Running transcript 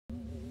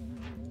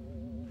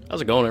How's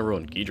it going,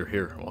 everyone? Ghidra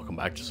here. Welcome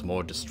back to some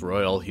more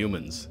Destroy All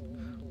Humans.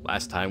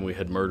 Last time we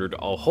had murdered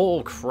a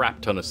whole crap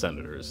ton of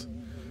senators.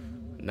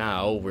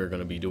 Now we're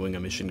going to be doing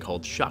a mission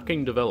called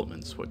Shocking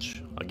Developments,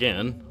 which,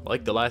 again,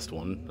 like the last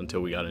one,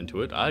 until we got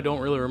into it, I don't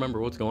really remember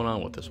what's going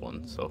on with this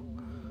one, so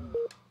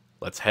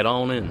let's head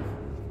on in.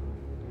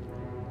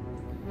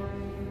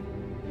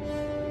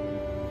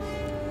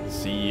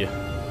 See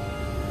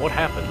what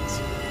happens.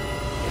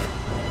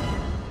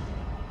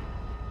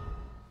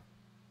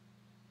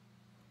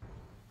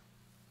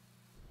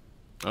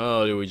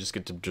 Oh, do we just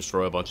get to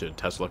destroy a bunch of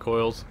Tesla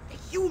coils? The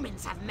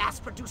humans have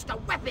mass-produced a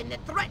weapon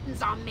that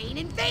threatens our main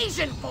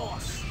invasion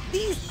force!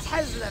 These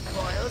Tesla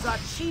coils are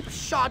cheap,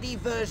 shoddy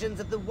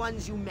versions of the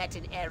ones you met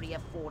in Area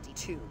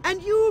 42.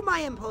 And you, my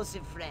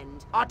impulsive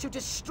friend, are to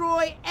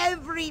destroy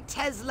every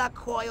Tesla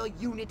coil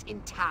unit in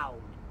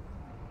town.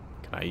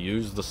 Can I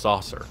use the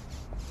saucer?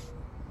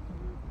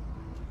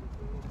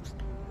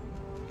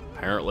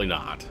 Apparently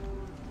not.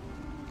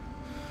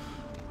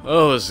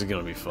 Oh, this is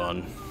gonna be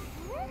fun.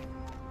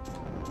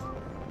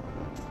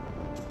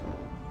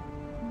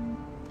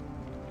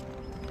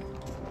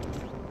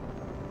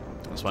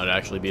 This might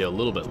actually be a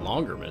little bit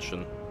longer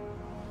mission.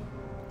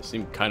 They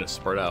seem kind of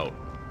spread out.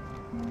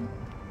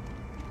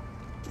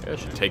 Maybe I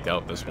should take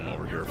out this one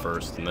over here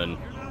first, and then...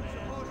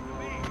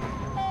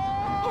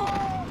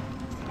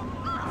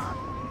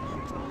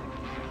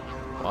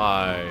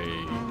 Why?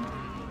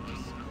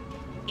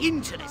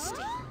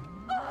 Interesting.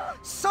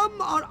 Some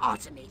are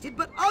automated,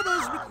 but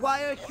others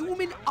require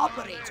human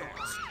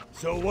operators.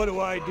 So what do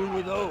I do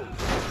with those?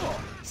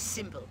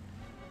 Simple.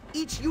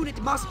 Each unit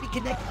must be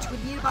connected to a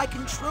nearby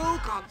control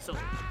console.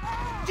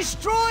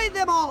 Destroy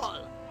them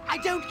all! I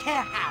don't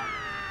care how.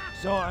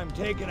 So I'm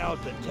taking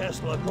out the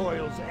Tesla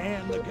coils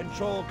and the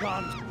control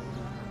console.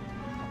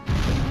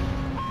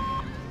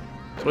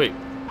 Sweet.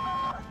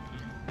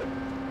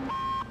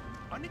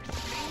 I'm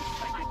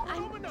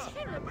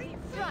terribly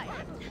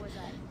frightened. Was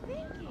I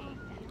thinking?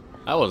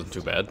 That wasn't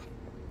too bad.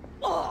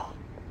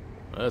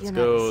 Let's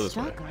go this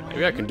way.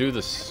 Maybe I can do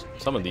this,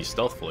 some of these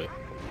stealthily.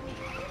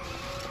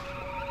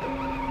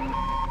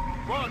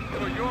 Run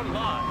for your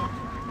life.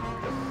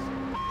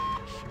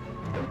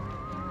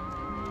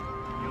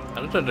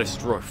 How did I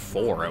destroy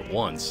 4 at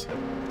once?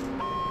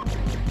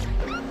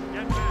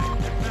 Get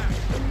back.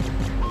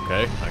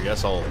 Okay, I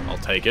guess I'll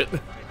take it.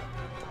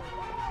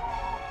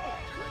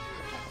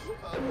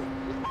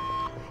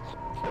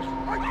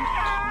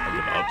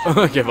 I give up.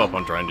 I give up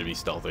on trying to be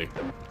stealthy.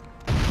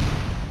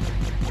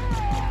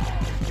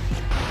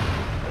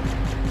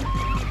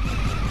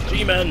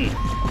 G-Men!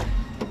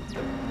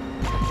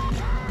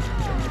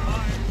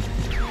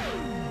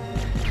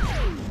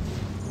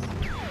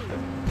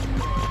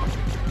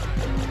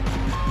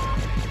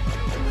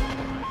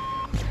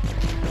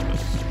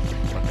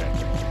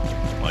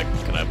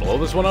 Blow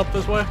this one up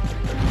this way?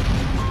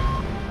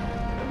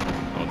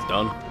 That one's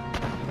done.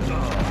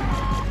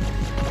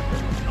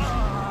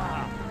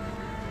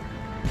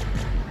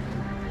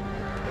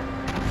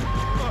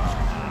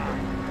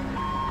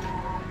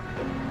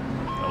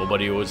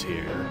 Nobody was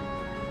here.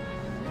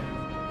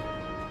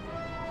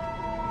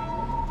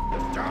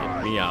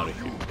 Get me out of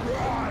here.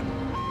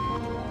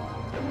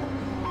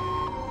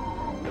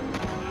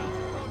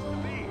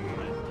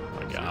 Oh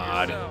my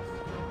God.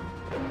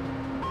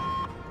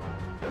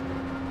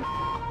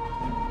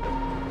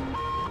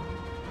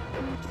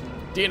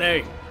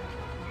 DNA!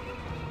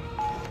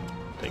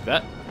 Take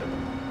that.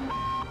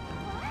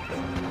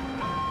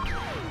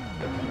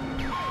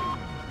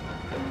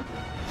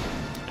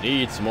 I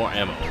need some more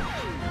ammo.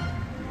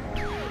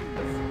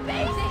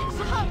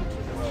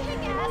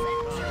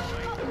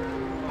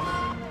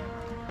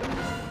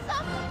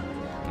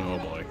 Oh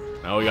boy.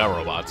 Now we got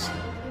robots.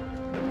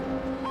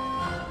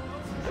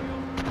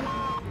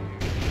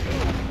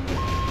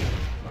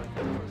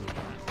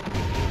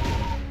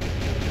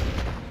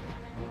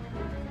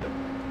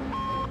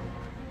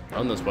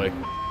 Run this way.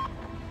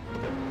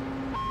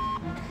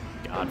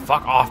 God,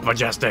 fuck off,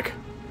 Majestic!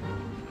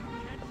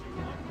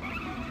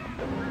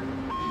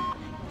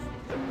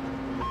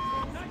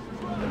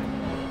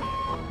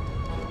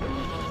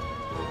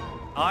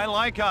 I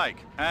like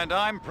Ike, and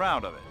I'm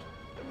proud of it.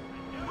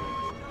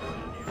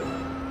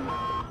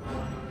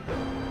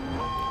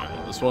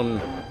 Alright, this one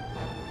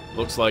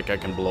looks like I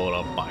can blow it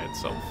up by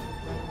itself.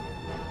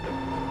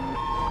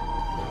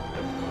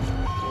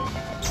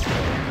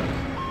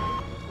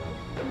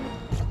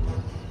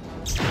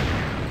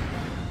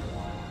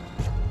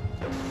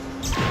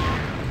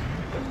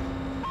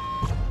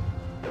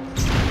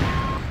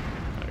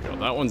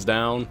 That one's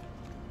down.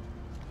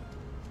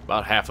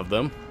 About half of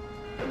them.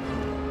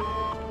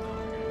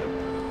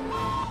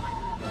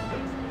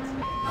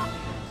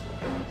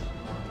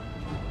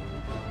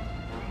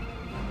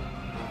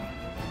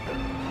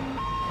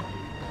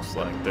 Looks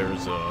like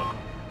there's a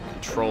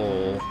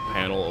control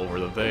panel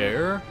over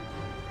there.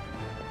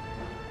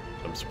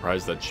 I'm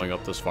surprised that's showing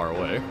up this far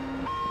away.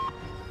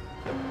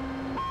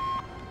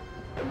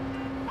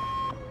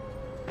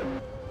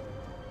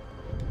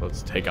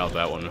 Let's take out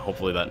that one.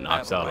 Hopefully that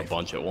knocks out a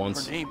bunch at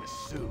once. Her name is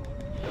Sue.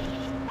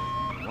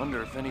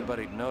 Wonder if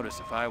anybody'd notice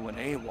if I went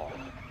AWOL.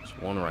 There's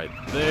one right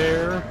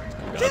there.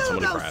 God, Kill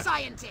somebody those crashed.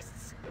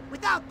 scientists!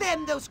 Without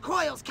them, those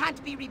coils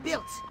can't be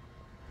rebuilt.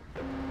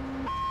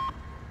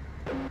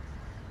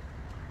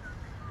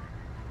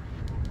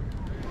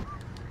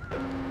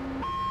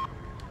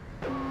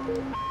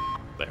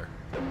 There.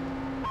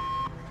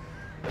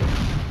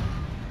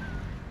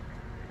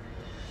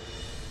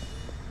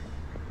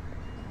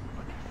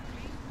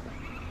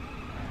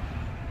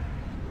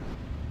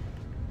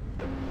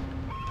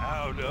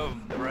 Out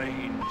of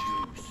brain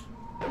juice.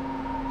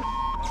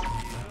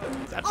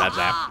 Zap, zap,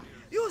 zap. Ah,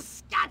 you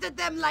scattered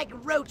them like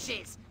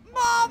roaches.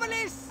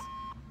 Marvelous!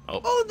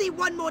 Oh, Only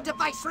one more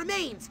device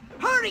remains.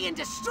 Hurry and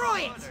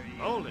destroy it!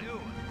 Hold it.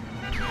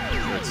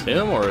 it's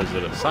him or is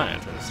it a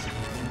scientist?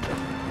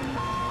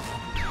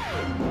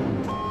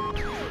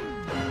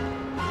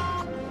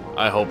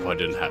 I hope I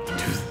didn't have to do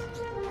that.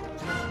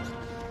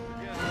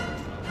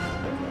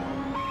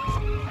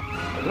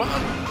 Come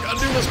on, gotta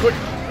do this quick.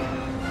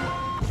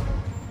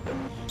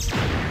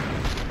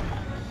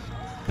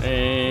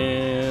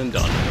 And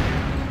done.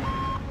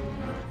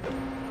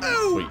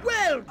 Oh, Sweet.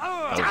 well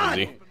That was done!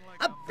 easy.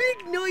 A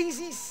big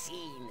noisy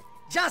scene.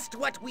 Just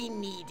what we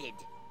needed.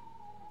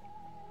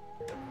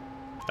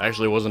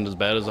 Actually, it wasn't as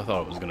bad as I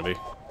thought it was gonna be.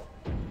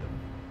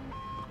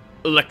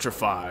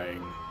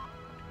 Electrifying.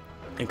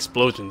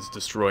 Explosions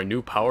destroy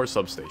new power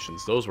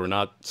substations. Those were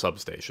not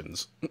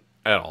substations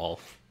at all.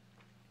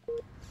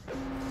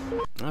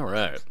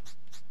 Alright.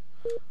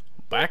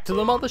 Back to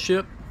the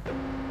mothership.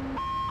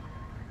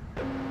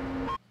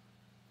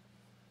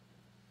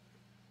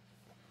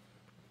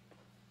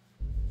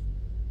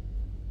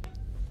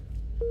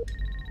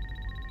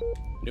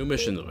 New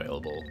missions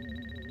available.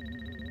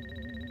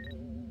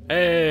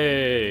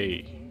 Hey!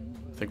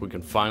 I think we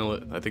can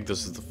finally... I think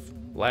this is the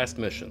last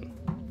mission.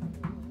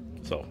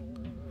 So,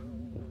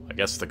 I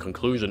guess the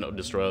conclusion of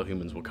Destroy All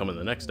Humans will come in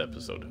the next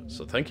episode.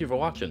 So thank you for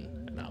watching,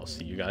 and I'll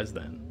see you guys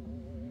then.